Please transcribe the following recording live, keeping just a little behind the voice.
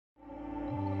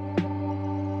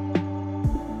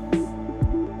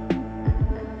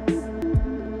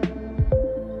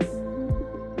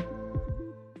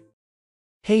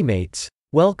Hey mates,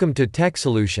 welcome to Tech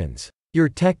Solutions, your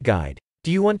tech guide.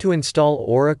 Do you want to install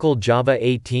Oracle Java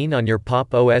 18 on your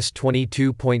Pop! OS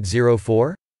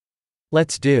 22.04?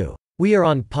 Let's do. We are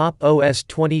on Pop! OS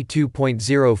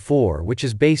 22.04, which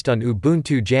is based on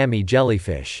Ubuntu Jammy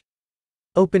Jellyfish.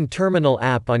 Open Terminal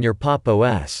app on your Pop!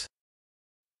 OS.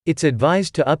 It's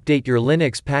advised to update your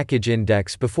Linux package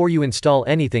index before you install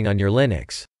anything on your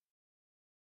Linux.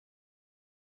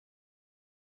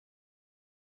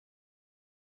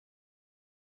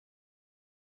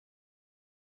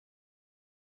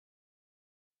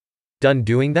 Done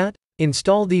doing that?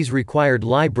 Install these required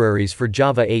libraries for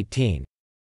Java 18.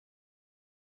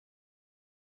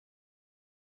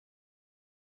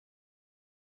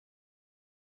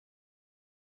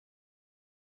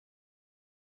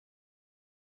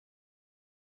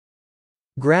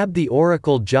 Grab the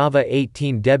Oracle Java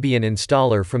 18 Debian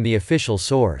installer from the official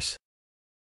source.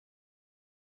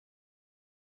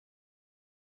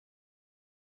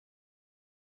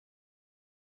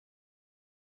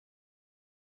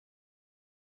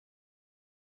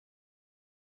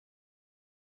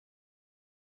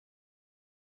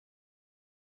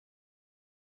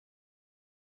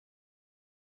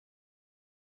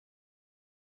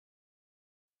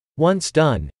 Once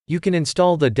done, you can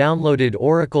install the downloaded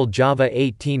Oracle Java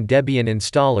 18 Debian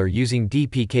installer using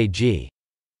dpkg.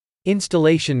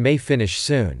 Installation may finish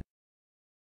soon.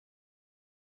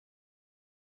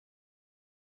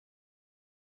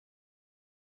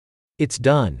 It's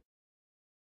done.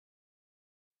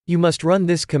 You must run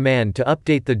this command to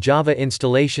update the Java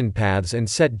installation paths and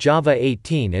set Java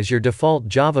 18 as your default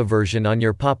Java version on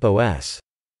your Pop! OS.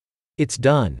 It's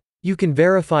done. You can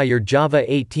verify your Java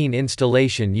 18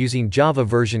 installation using Java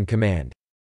version command.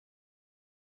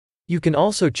 You can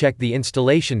also check the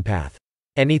installation path.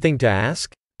 Anything to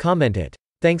ask? Comment it.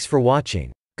 Thanks for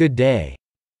watching. Good day.